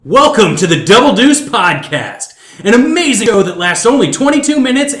Welcome to the Double Deuce Podcast, an amazing show that lasts only 22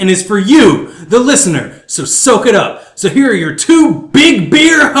 minutes and is for you, the listener, so soak it up. So here are your two big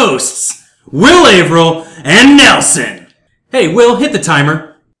beer hosts, Will Averill and Nelson. Hey, Will, hit the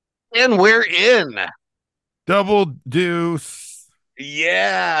timer. And we're in. Double Deuce.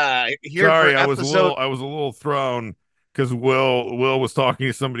 Yeah. Sorry, I was a little thrown because Will was talking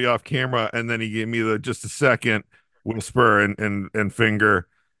to somebody off camera, and then he gave me just a second whisper and finger.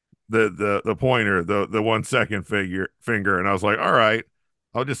 The pointer, the 1 second finger, and I was like, all right,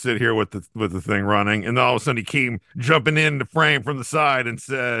 I'll just sit here with the thing running. And then all of a sudden he came jumping in the frame from the side and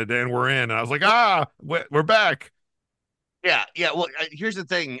said, and we're in. And I was like, we're back. Yeah. Well, here's the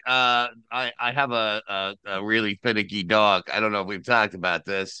thing. I have a really finicky dog. I don't know if we've talked about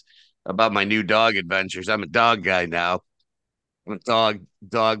this, about my new dog adventures. I'm a dog guy now. I'm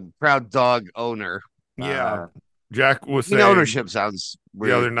a proud dog owner. Yeah. Jack was saying ownership sounds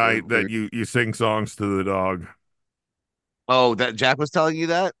weird, the other night that you sing songs to the dog. Oh, that Jack was telling you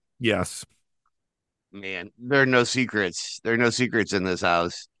that? Yes. Man, there are no secrets. There are no secrets in this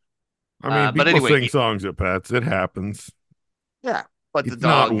house. I mean, but people anyway, sing songs at pets. It happens. Yeah, but it's the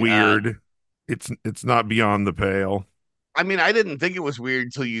dog, not weird. It's not beyond the pale. I mean, I didn't think it was weird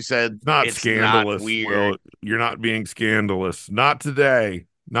until you said it's scandalous. Not weird. Well, you're not being scandalous. Not today.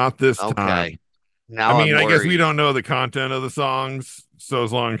 Not this time. Now I mean, I guess we don't know the content of the songs, so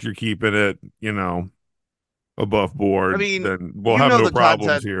as long as you're keeping it, above board, then we'll have no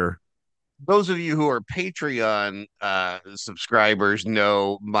problems here. Those of you who are Patreon subscribers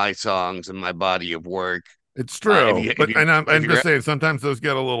know my songs and my body of work. It's true, I'm just saying sometimes those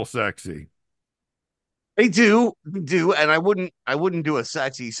get a little sexy. They do, and I wouldn't do a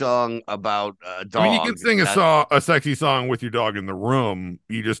sexy song about a dog. I mean, you can sing a sexy song with your dog in the room.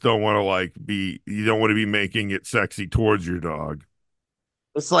 You just don't want to you don't want to be making it sexy towards your dog.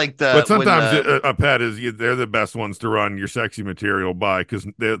 It's like but sometimes a pet they're the best ones to run your sexy material by because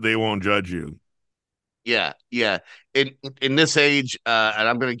they won't judge you. Yeah. In this age, and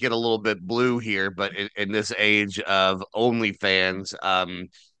I'm going to get a little bit blue here, but in this age of OnlyFans,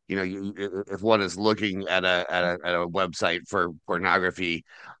 if one is looking at a website for pornography,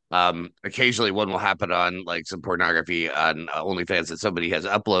 occasionally one will happen on like some pornography on OnlyFans that somebody has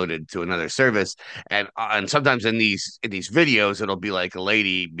uploaded to another service, and sometimes in these videos it'll be like a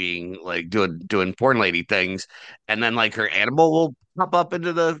lady being like doing porn lady things, and then like her animal will pop up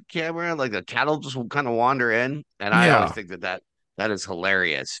into the camera, like the cattle just will kind of wander in, and I always think that is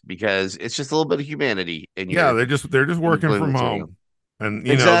hilarious because it's just a little bit of humanity in your they're just working from home. And,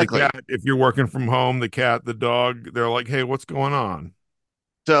 exactly. The cat, if you're working from home, the cat, the dog, they're like, hey, what's going on?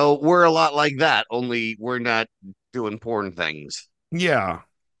 So we're a lot like that, only we're not doing porn things. Yeah.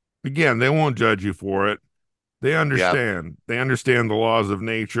 Again, they won't judge you for it. They understand. Yep. They understand the laws of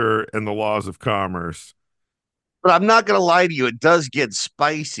nature and the laws of commerce. But I'm not going to lie to you. It does get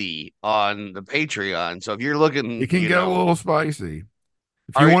spicy on the Patreon. So if you're looking... It can get a little spicy.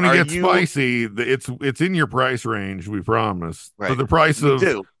 If you want to get spicy, it's in your price range, we promise. Right. For the price of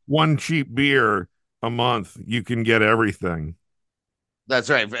one cheap beer a month, you can get everything. That's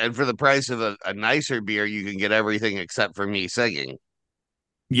right. And for the price of a nicer beer, you can get everything except for me singing.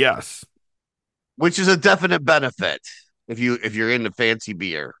 Yes. Which is a definite benefit if you're into fancy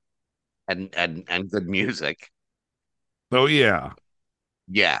beer and good music. Oh, yeah.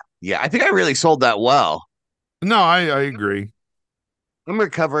 Yeah. I think I really sold that well. No, I agree. I'm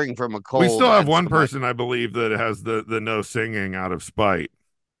recovering from a cold. We still have one person, I believe, that has the no singing out of spite.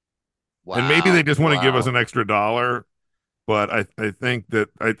 Wow. And maybe they just want to give us an extra $1. But I think that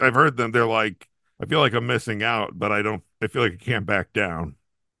I've heard them. They're like, I feel like I'm missing out, but I feel like I can't back down.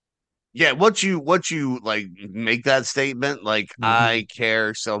 Yeah. What you like make that statement? Like, I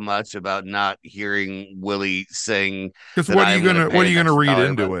care so much about not hearing Willie sing. Because what are you gonna read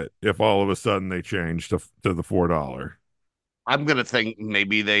into it if all of a sudden they change to the $4? I'm going to think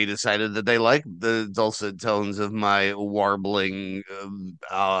maybe they decided that they like the dulcet tones of my warbling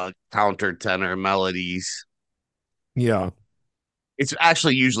countertenor melodies. Yeah. It's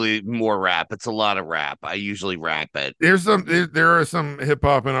actually usually more rap. It's a lot of rap. I usually rap it. There are some hip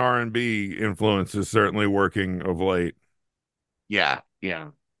hop and R&B influences certainly working of late. Yeah.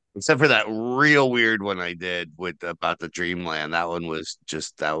 Except for that real weird one I did about the Dreamland. That one was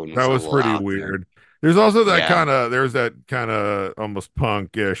pretty weird. There's also that kind of almost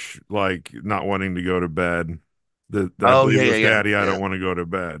punkish, like not wanting to go to bed. Daddy, I don't want to go to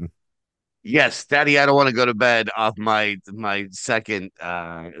bed. Yes, Daddy, I don't want to go to bed off my second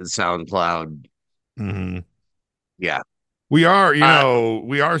SoundCloud. Mm-hmm. Yeah. We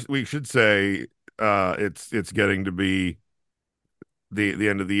should say it's getting to be the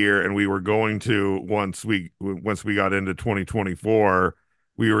end of the year, and we were going to once we got into 2024,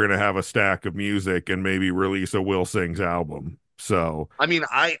 we were going to have a stack of music and maybe release a Will Sings album. So I mean,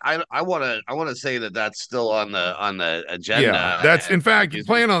 I want to say that that's still on the yeah, agenda. that's in fact Is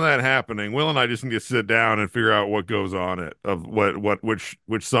plan on that happening. Will and I just need to sit down and figure out what goes on it, of which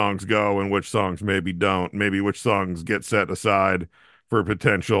songs go and which songs maybe don't, maybe which songs get set aside for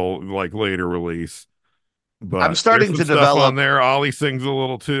potential like later release. I'm But there's starting some to stuff on develop. there. Ollie sings a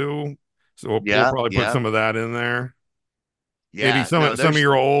little too, so we'll Yeah, probably put yeah, some of that in there. Maybe yeah. No, some of there's.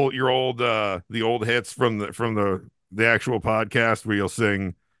 your old the old hits from the actual podcast where you'll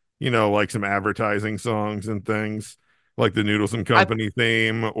sing, like some advertising songs and things, like the Noodles and I've Company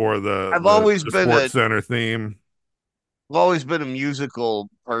theme or I've always the been Sports Center theme. I've always been a musical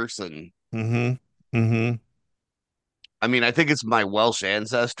person. Mm-hmm. Mm-hmm. I mean, I think it's my Welsh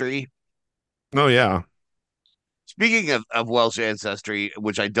ancestry. Oh yeah. Speaking of Welsh ancestry,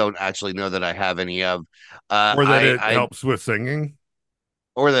 which I don't actually know that I have any of, Or that it I helps with singing.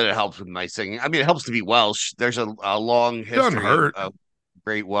 or that it helps with my singing. I mean, it helps to be Welsh. There's a long Doesn't history hurt. of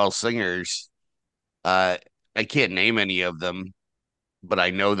great Welsh singers. Uh, I can't name any of them, but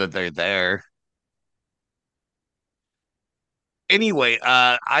I know that they're there. Anyway,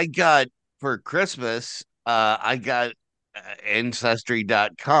 I got for Christmas, I got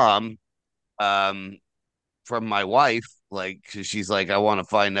ancestry.com um from my wife, like 'cause she's like, I want to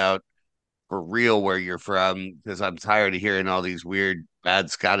find out for real where you're from because I'm tired of hearing all these weird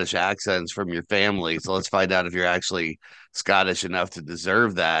bad Scottish accents from your family. So let's find out if you're actually Scottish enough to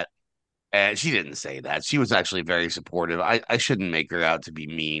deserve that. And she didn't say that. She was actually very supportive. I shouldn't make her out to be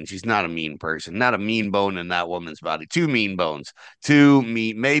mean. She's not a mean person, not a mean bone in that woman's body. Two mean bones, two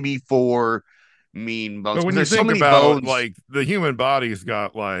mean, maybe four mean bones But because when you there's so think many about bones. like the human body's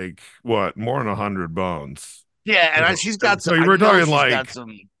got like what more than 100 bones. Yeah, and So, she's got some. so you I were know talking she's got like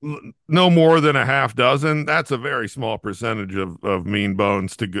some. no more than a half dozen. That's a very small percentage of mean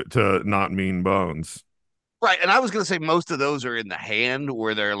bones to not mean bones. Right, and I was gonna say most of those are in the hand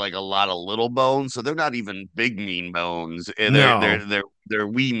where they're like a lot of little bones, so they're not even big mean bones. No. They're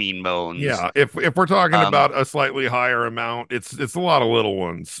wee mean bones. Yeah, if we're talking Um, about a slightly higher amount, it's a lot of little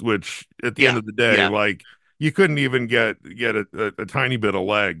ones, which at the end yeah, of the day, yeah, like you couldn't even get a tiny bit of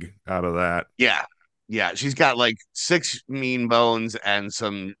leg out of that. yeah, yeah. She's got like six mean bones and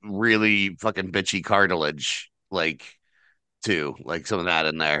some really fucking bitchy cartilage, like too, like some of that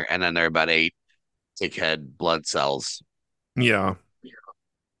in there, and then there are about eight thick blood cells. Yeah.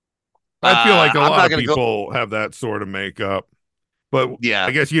 I feel like a I'm lot not of gonna go. people have that sort of makeup, but I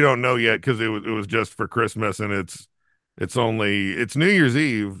Yeah, guess you don't know yet because it was just for Christmas and it's New Year's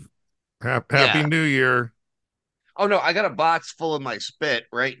Eve. Happy yeah. New Year. Oh no, I got a box full of my spit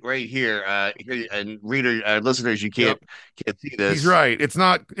right here. Here and reader listeners, you Yep. can't see He's this. right. It's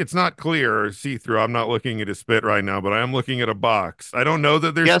not clear or see through. I'm not looking at his spit right now, but I am looking at a box. I don't know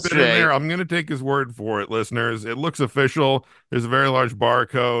that there's spit in Yesterday, there. I'm gonna take his word for it, listeners. It looks official. There's a very large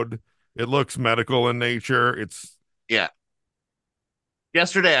barcode. It looks medical in nature. It's yeah,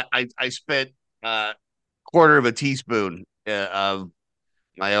 yesterday I spit quarter of a teaspoon of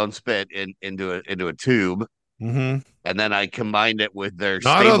my own spit into a tube, mhm. and then I combined it with their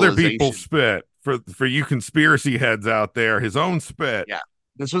Not other people's stabilization. spit. For you conspiracy heads out there, his own spit. Yeah,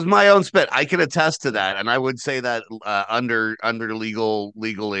 this was my own spit. I can attest to that, and I would say that under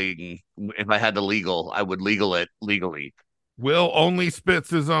legally, if I had to legal, I would legal it legally. Will only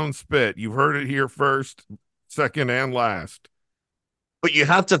spits his own spit. You've heard it here first, second, and last. But you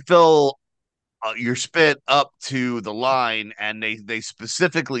have to fill your spit up to the line, and they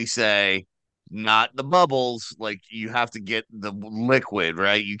specifically say not the bubbles. Like you have to get the liquid,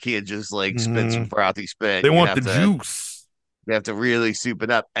 right? You can't just like spit some Mhm. frothy spit. They want the juice. You have to really soup it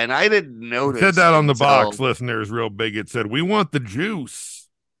up. And I didn't It said notice that on the box, until listeners, real big. It said, "We want the juice."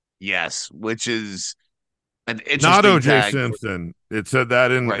 yes, which is an Not interesting OJ tag. Simpson. It said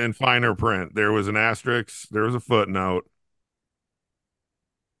that Right. in finer print. There was an asterisk, there was a footnote.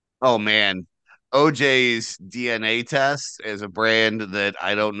 Oh man. OJ's DNA test is a brand that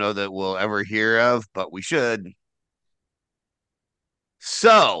I don't know that we'll ever hear of, but we should.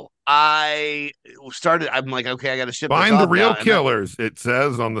 So I'm like, okay, I got to ship this Find the off real now. killers, it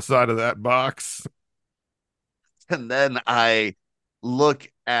says on the side of that box. And then I look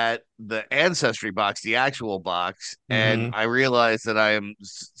at the ancestry box, the actual box, and Hmm. I realize that I am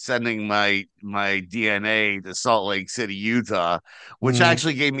sending my DNA to Salt Lake City, Utah, which Hmm.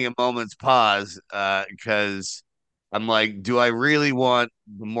 actually gave me a moment's pause because I'm like, do I really want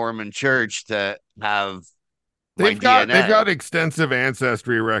the Mormon Church to have my They've DNA. got extensive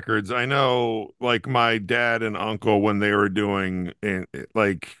ancestry records. I know, like my dad and uncle, when they were doing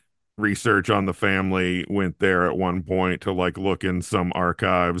like research on the family, went there at one point to like look in some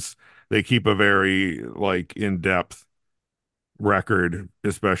archives. They keep a very like in-depth record,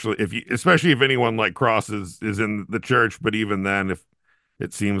 especially if anyone like crosses is in the church. But even then, if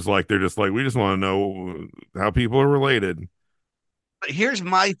it seems like they're just like, we just want to know how people are related. But here's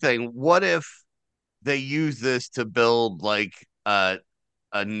my thing. What if they use this to build like a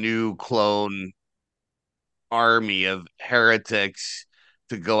new clone army of heretics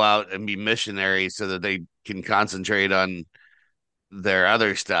to go out and be missionaries so that they can concentrate on their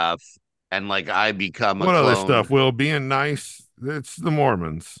other stuff, and like I become a What other clone. stuff? Will being nice? It's the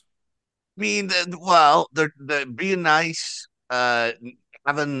Mormons. I mean, well, they're being nice,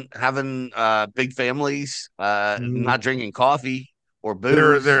 having big families, Mm. not drinking coffee or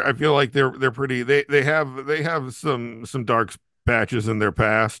They're booze. I feel like they're pretty they have some dark patches in their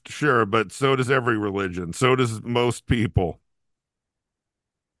past, sure, but so does every religion. So does most people.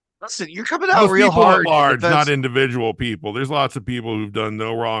 Listen, you're coming out Most real people at hard in large, not defense. individual people. There's lots of people who've done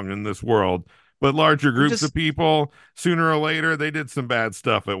no wrong in this world, but larger I'm groups of just people, sooner or later, they did some bad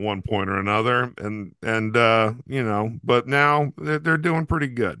stuff at one point or another, and you know, but now they're doing pretty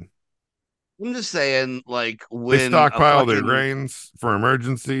good. I'm just saying, like They stockpile their grains for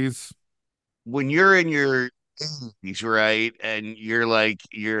emergencies. when you're in your 80s, right, and you're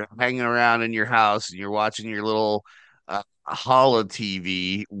hanging around in your house and you're watching your little holo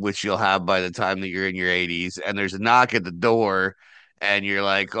TV, which you'll have by the time that you're in your 80s, and there's a knock at the door, and you're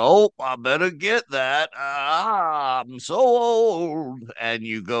like, "Oh, I better get that. I'm so old." And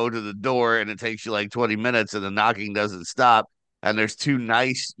you go to the door, and it takes you like 20 minutes, and the knocking doesn't stop. And there's two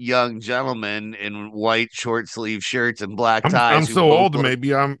nice young gentlemen in white short sleeve shirts and black I'm ties who so both old, look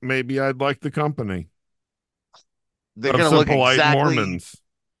maybe I'd like the company they're of gonna some look polite Mormons.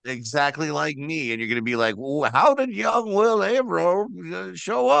 exactly like me, and you're gonna be like, "Well, how did young Will Averill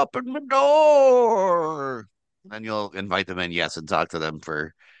show up in the door?" And you'll invite them in, yes, and talk to them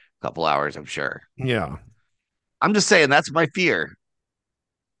for a couple hours, I'm sure. Yeah. I'm just saying that's my fear.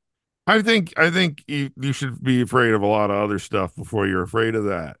 I think you should be afraid of a lot of other stuff before you're afraid of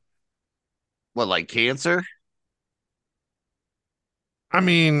that. What, like cancer? I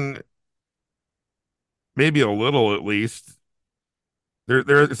mean, maybe a little at least.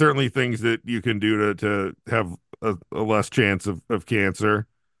 There are certainly things that you can do to have a less chance of cancer.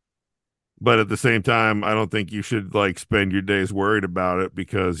 But at the same time, I don't think you should like spend your days worried about it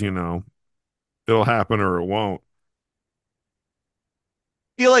because, you know, it'll happen or it won't.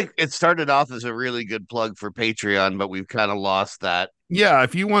 I feel like it started off as a really good plug for Patreon, but we've kind of lost that Yeah,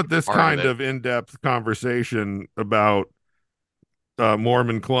 if you want this part of kind it. of in-depth conversation about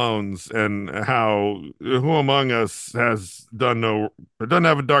Mormon clones and how who among us has done no doesn't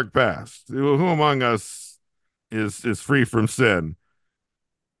have a dark past? Who among us is free from sin?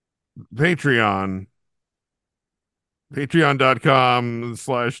 Patreon,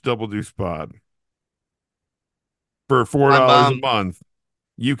 patreon.com/double deuce pod for My $4 a mom, month.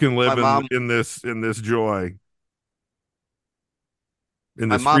 You can my live mom, in this joy, in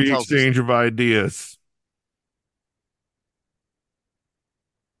my this mom free tells us exchange of ideas.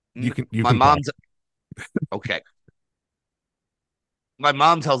 You my can talk. mom's okay. My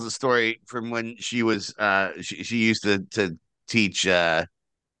mom tells a story from when she was she used to teach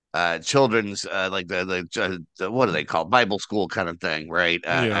children's like what do they call Bible school kind of thing, right?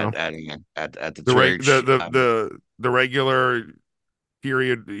 Yeah. At the The reg church. the regular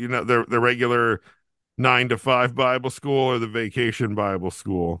period, you know, the regular 9 to 5 Bible school or the vacation Bible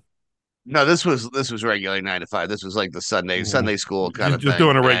school. No, this was regular 9 to 5. This was like the Mm. Sunday school kind of Just thing,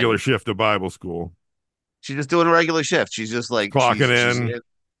 doing a regular and shift of Bible school. she's just doing a regular shift. She's just like Clocking in, she's in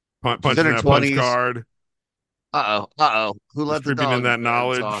punching her that punch 20s. card, Uh oh, who let the distributing dog that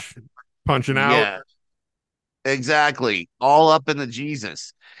barks off? knowledge, punching out. Yeah, exactly. All up in the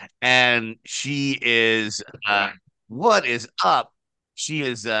Jesus. And she is what is up? She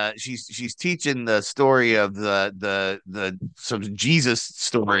is she's teaching the story of the some Jesus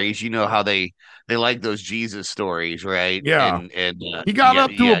stories. You know how they like those Jesus stories, right? Yeah. And He got yeah,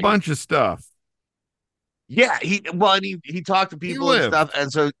 up to a yeah. bunch of stuff. Yeah, and he talked to He people and stuff. lived.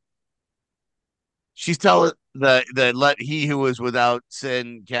 And so she's telling the let he who was without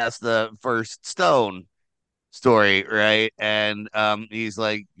sin cast the first stone story, right? And he's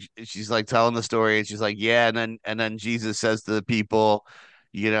like she's like telling the story, and she's like, yeah, and then Jesus says to the people,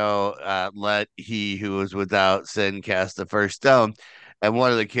 let he who is without sin cast the first stone. And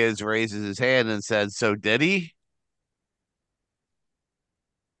one of the kids raises his hand and said, so did he?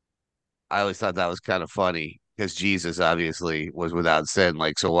 I always thought that was kind of funny because Jesus obviously was without sin.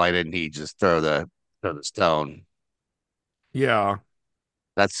 Like, so why didn't he just throw the stone? Yeah.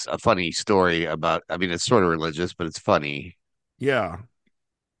 That's a funny story about. I mean, it's sort of religious, but it's funny. Yeah.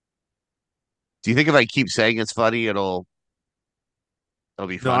 Do you think if I keep saying it's funny, it'll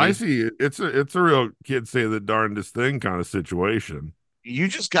be No, I funny? see it. It's a real kid say the darndest thing kind of situation. You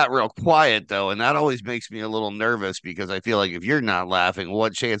just got real quiet though, and that always makes me a little nervous because I feel like if you're not laughing,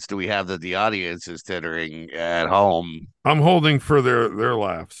 what chance do we have that the audience is tittering at home? I'm holding for their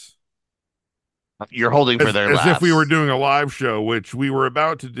laughs. You're holding for their As if we were laughs. doing a live show, which we were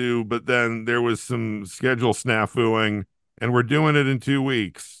about to do, but then there was some schedule snafuing, and we're doing it in 2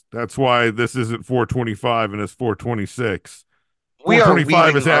 weeks. That's why this isn't 425 and it's 426. We are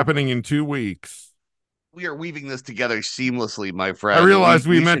 425 is weaving our happening in 2 weeks. we are weaving this together seamlessly, my I friend. realized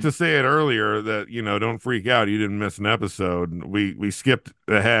we We meant should to say it earlier that, don't freak out. You didn't miss an episode. We skipped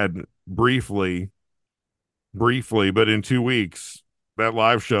ahead briefly, but in 2 weeks, that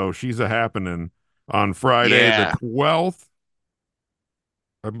live show, she's a happening on Friday the yeah. 12th,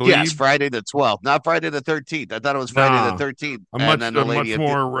 I Yes, believe. Friday the 12th, not Friday the 13th. I thought it was Friday the Nah, 13th. a And much then the a lady much at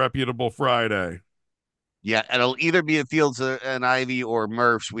the more reputable Friday. Yeah, and it'll either be at Fields and Ivy or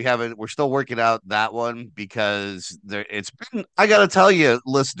Murph's. We're still working out that one because it's been, I gotta tell you,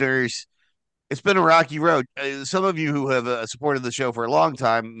 listeners, it's been a rocky road. Some of you who have supported the show for a long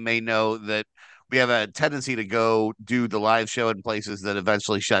time may know that we have a tendency to go do the live show in places that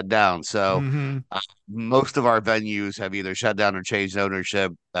eventually shut down. So Mm-hmm. most of our venues have either shut down or changed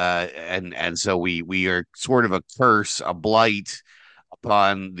ownership, and so we are sort of a curse, a blight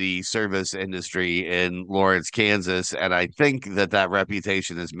upon the service industry in Lawrence, Kansas. And I think that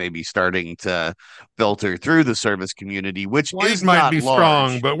reputation is maybe starting to filter through the service community, which White is might not be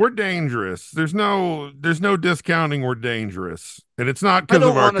strong, large. but we're dangerous. There's no discounting. We're dangerous, and it's not I because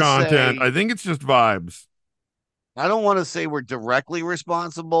of don't our want to content. say I think it's just vibes. I don't want to say we're directly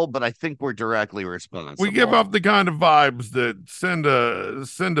responsible, but I think we're directly We give responsible. off the kind of vibes that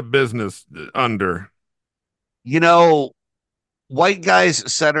send a business under. You know, white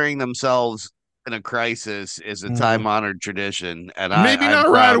guys centering themselves in a crisis is a Mhm. time honored tradition, and Maybe I'm not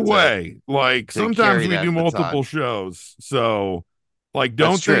right proud away. Like to sometimes carry we that do multiple baton. shows. So like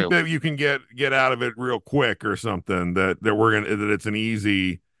That's don't think true. that you can get out of it real quick or something that we're gonna that it's an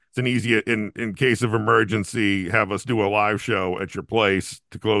easy in case of emergency, have us do a live show at your place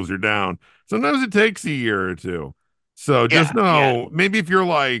to close her down. Sometimes it takes a year or two. So just Yeah, yeah. know maybe if you're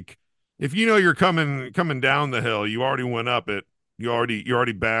like if you know you're coming down the hill, you already went up it, you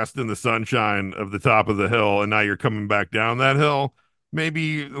already basked in the sunshine of the top of the hill, and now you're coming back down that hill.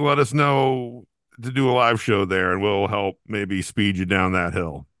 Maybe let us know to do a live show there, and we'll help maybe speed you down that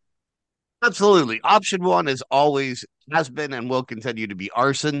hill. Absolutely. Option one is always has been and will continue to be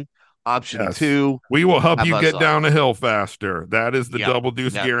arson. Option Yes, two, we will help have you us get on. down a hill faster. That is the Yep. double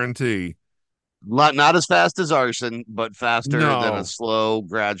deuce Yep. guarantee. Not as fast as arson, but faster than a No, slow,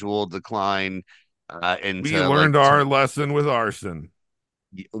 gradual decline we into like learned our lesson with arson.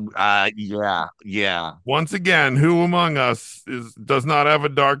 yeah, yeah. Once again, who among us does not have a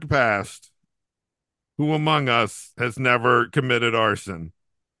dark past? Who among us has never committed arson?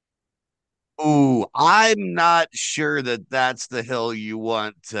 Ooh, I'm not sure that that's the hill you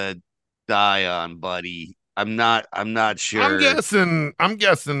want to die on, buddy. I'm not sure. I'm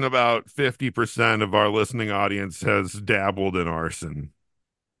guessing about 50% of our listening audience has dabbled in arson.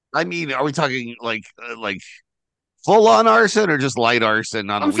 I mean, are we talking like full on arson or just light arson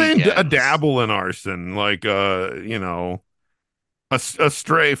on the I'm saying a weekends? dabble in arson, like a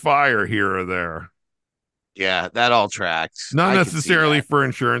stray fire here or there. Yeah, that all tracks. Not I can see necessarily that. for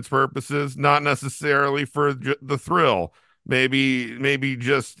insurance purposes, not necessarily for the thrill. Maybe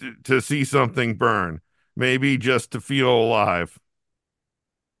just to see something burn. Maybe just to feel alive.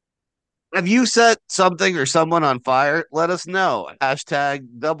 Have you set something or someone on fire? Let us know.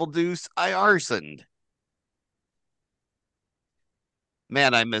 Hashtag double deuce I arsoned.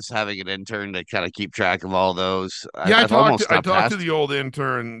 Man, I miss having an intern to kind of keep track of all those. Yeah, I've almost I stopped talked to past. the old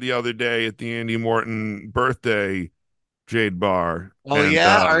intern the other day at the Andy Morton birthday Jade Bar, Oh and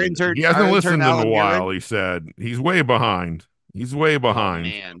yeah, he our hasn't intern listened in a Alan while. Murin. He said he's way behind. He's way Oh behind.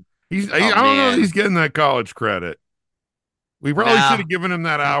 man. I Oh don't know if man. he's getting that college credit. We probably should Now, have given him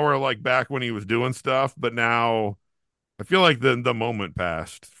that hour like back when he was doing stuff, but now I feel like the moment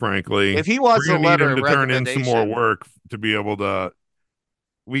passed. Frankly, if he we're wants a gonna need letter him of to turn in some more recommendation, work to be able to.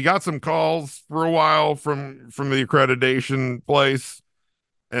 We got some calls for a while from the accreditation place,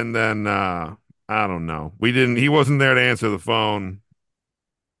 and then I don't know. We didn't. He wasn't there to answer the phone.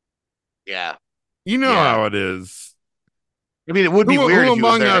 yeah, You know yeah. how it is. I mean, it would be weird Who if he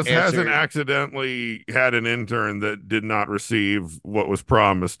was among there us to hasn't answer. accidentally had an intern that did not receive what was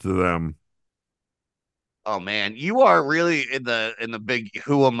promised to them? Oh man, you are really in the big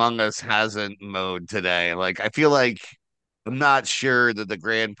who among us hasn't mode today. Like I feel like I'm not sure that the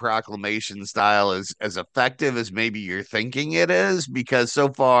grand proclamation style is as effective as maybe you're thinking it is, because so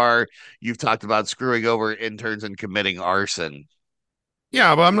far you've talked about screwing over interns and committing arson.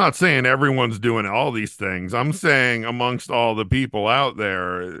 Yeah, but I'm not saying everyone's doing all these things. I'm saying amongst all the people out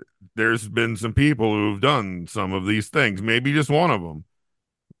there, there's been some people who've done some of these things. Maybe just one of them.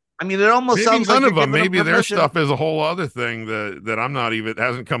 I mean, it almost Maybe sounds like none you're of them. giving them Maybe their permission. stuff is a whole other thing that I'm not even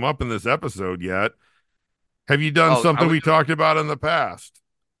hasn't come up in this episode yet. Have you done Oh, are something we? we talked about in the past?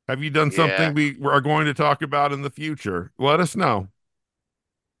 Have you done Yeah, something we are going to talk about in the future? Let us know.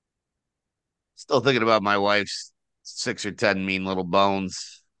 still thinking about my wife's 6 or 10 mean little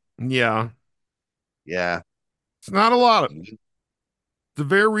bones. Yeah, Yeah. it's not a lot. It's a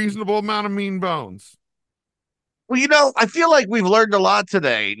very reasonable amount of mean bones. Well, I feel like we've learned a lot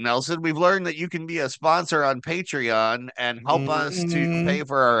today, Nelson. We've learned that you can be a sponsor on Patreon and help us to Mhm. pay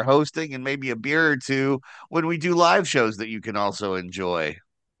for our hosting and maybe a beer or two when we do live shows that you can also enjoy.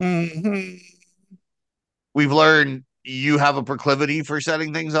 Mhm. We've learned you have a proclivity for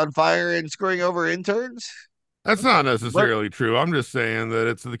setting things on fire and screwing over interns. That's not We've learned, necessarily true. I'm just saying that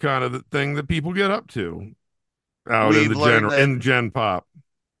it's the kind of thing that people get up to out in we've the learned general that in Gen Pop.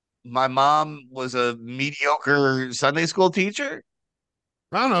 my mom was a mediocre Sunday school teacher.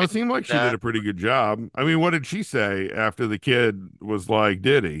 I don't know. It seemed like she did Uh, a pretty good job. I mean, what did she say after the kid was like,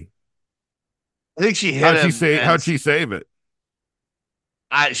 "Did he? I think she hit him, and How'd she save it?"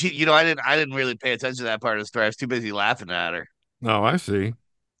 I didn't really pay attention to that part of the story. I was too busy laughing at her. Oh, I see.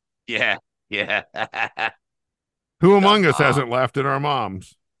 Yeah, yeah. Who The among us mom. hasn't laughed at our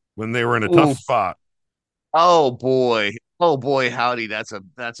moms when they were in a tough Oof. spot? Oh boy. Oh boy, howdy. That's a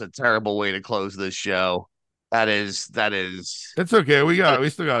terrible way to close this show. That is It's okay. that We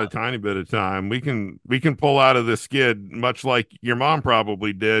still got a tiny bit of time. We can pull out of this skid, much like your mom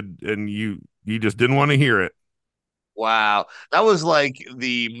probably did, and you just didn't want to hear it. wow. That was like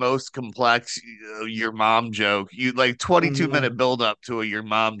the most complex your mom joke. You like 22 Mhm. minute build up to a your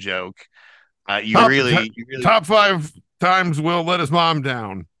mom joke. You Top really you really top 5 times Will let his mom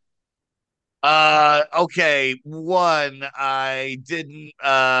down. okay. One, I didn't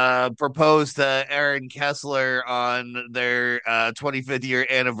propose to Aaron Kessler on their 25th year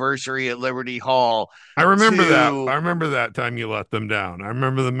anniversary at Liberty Hall. I remember that. Two, I remember that time you let them down. I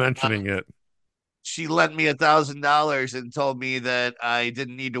remember them uh, mentioning it. she lent me $1,000 and told me that I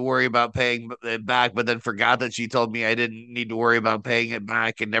didn't need to worry about paying it back, but then forgot that she told me I didn't need to worry about paying it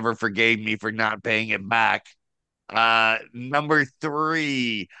back and never forgave me for not paying it back. Number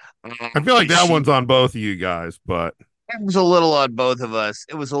three, I feel like that she one's on both of you guys, but it was a little on both of us.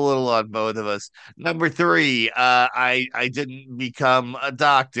 It was a little on both of us. Number three, I didn't become a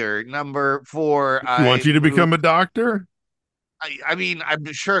doctor. Number four, she wants you to become a doctor. I mean, I'm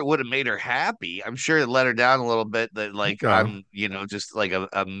sure it would have made her happy. I'm sure it let her down a little bit that like Okay. I'm, just like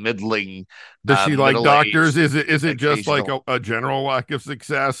a middling, Does she like middle doctors? aged, Is it just like occasional. a general lack of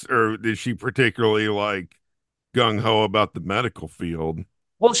success, or is she particularly like gung ho about the medical field?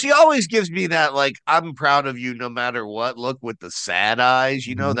 Well, she always gives me that like I'm proud of you no matter what look with the sad eyes.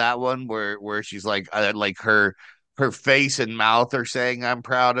 You know Mhm. that one where she's like her face and mouth are saying I'm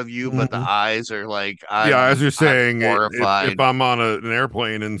proud of you, but the Mhm. eyes are like Yeah, as you're I'm saying, if horrified. I'm on an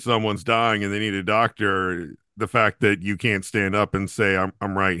airplane and someone's dying and they need a doctor, the fact that you can't stand up and say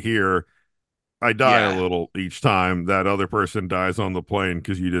I'm right here, I die a Yeah. little each time that other person dies on the plane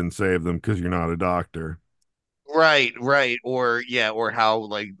because you didn't save them because you're not a doctor. Right, right. Or yeah, or how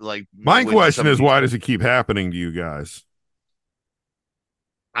like My when question is, somebody why does it keep happening to you guys?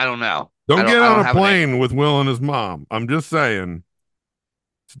 I don't know. I Don't don't get I on don't a have an plane with Will and his mom. I'm just saying,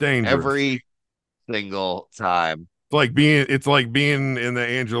 it's dangerous. every single time. It's like being in the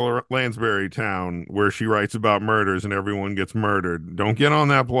Angela Lansbury town where she writes about murders and everyone gets murdered. Don't get on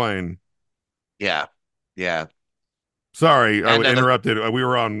that plane. Yeah. Yeah. Sorry, I And then interrupted. We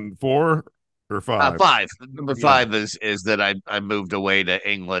were on 4 or 5. five. Number Yeah. five is that I moved away to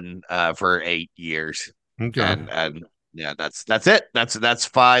England for 8 years, Okay. and yeah, that's it. That's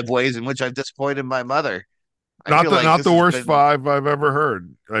five ways in which I've disappointed my mother. I feel like Not this the has worst been 5 I've ever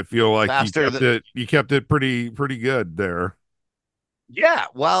heard. I feel like faster than you kept it pretty good there. yeah.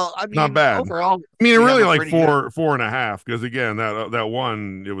 Well, I Not mean, bad. overall I mean, we have really a like pretty good. 4.5 because again that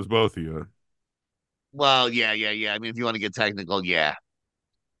one it was both of you. Well, yeah, yeah, yeah. I mean, if you want to get technical, yeah.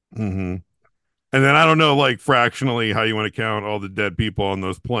 Hmm. And then I don't know, like fractionally, how you want to count all the dead people on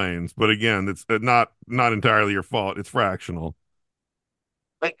those planes. But again, it's not entirely your fault. It's fractional.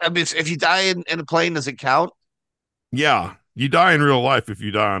 Like, I mean, if you die in a plane, does it count? Yeah, you die in real life if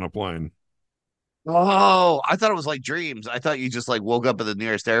you die on a plane. Oh, I thought it was like dreams. I thought you just like woke up at the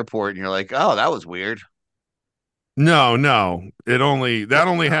nearest airport and you're like, oh, that was weird. No, that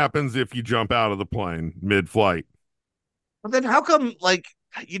only happens if you jump out of the plane mid-flight. But then how come like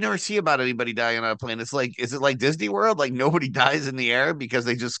you never see about anybody dying on a plane? It's like, is it like Disney World? Like nobody dies in the air because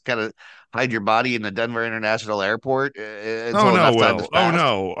they just kind of hide your body in the Denver International Airport until enough time has passed? Oh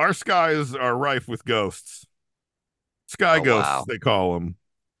no, our skies are rife with ghosts. Sky ghosts, wow. they call them.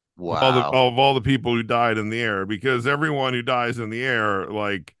 Wow. All the people who died in the air, because everyone who dies in the air,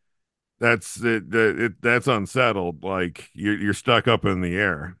 like that's that's unsettled. Like you're stuck up in the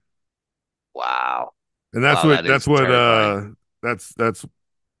air. Wow. And that's Wow, what that is terrifying. that's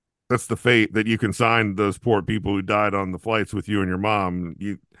the fate that you consigned those poor people who died on the flights with you and your mom.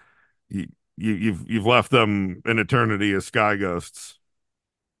 You've left them an eternity as sky ghosts.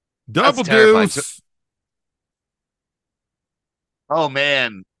 Double deuce. Oh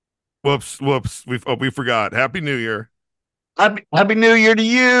man. Whoops. We forgot. Happy New Year. Happy New Year to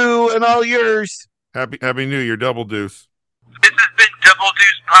you and all yours. Happy New Year, Double Deuce. This has been Double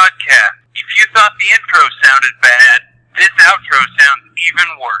Deuce Podcast. If you thought the intro sounded bad, this outro sounds even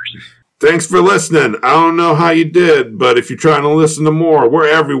worse. Thanks for listening. I don't know how you did, but if you're trying to listen to more, we're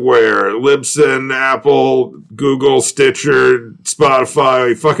everywhere. Libsyn, Apple, Google, Stitcher,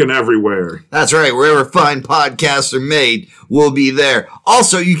 Spotify, fucking everywhere. That's right. Wherever fine podcasts are made, we'll be there.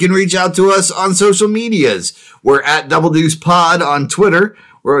 Also, you can reach out to us on social medias. We're at Double Deuce Pod on Twitter.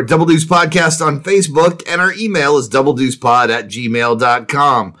 We're at Double Deuce Podcast on Facebook, and our email is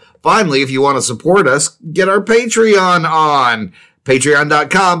doubledeucepod@gmail.com. Finally, if you want to support us, get our Patreon on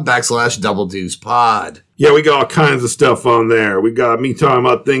patreon.com/Double Deuce Pod. Yeah, we got all kinds of stuff on there. We got me talking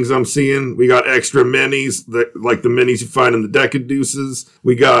about things I'm seeing. We got extra minis, like the minis you find in the Deck of Deuces.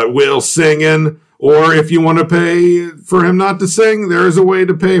 We got Will singing. Or if you want to pay for him not to sing, there is a way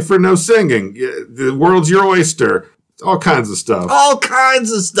to pay for no singing. The world's your oyster. All kinds of stuff. All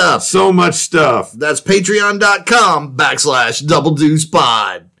kinds of stuff. So much stuff. That's patreon.com/Double Deuce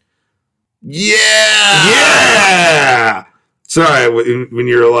Pod. Yeah! Yeah! Sorry, when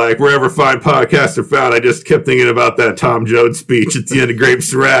you're like, wherever fine podcasts are found, I just kept thinking about that Tom Jones speech at the end of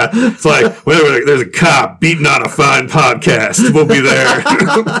Grapes of Wrath. It's like, whenever there's a cop beating on a fine podcast, we'll be there.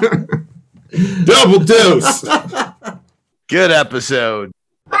 Double Deuce. Good episode.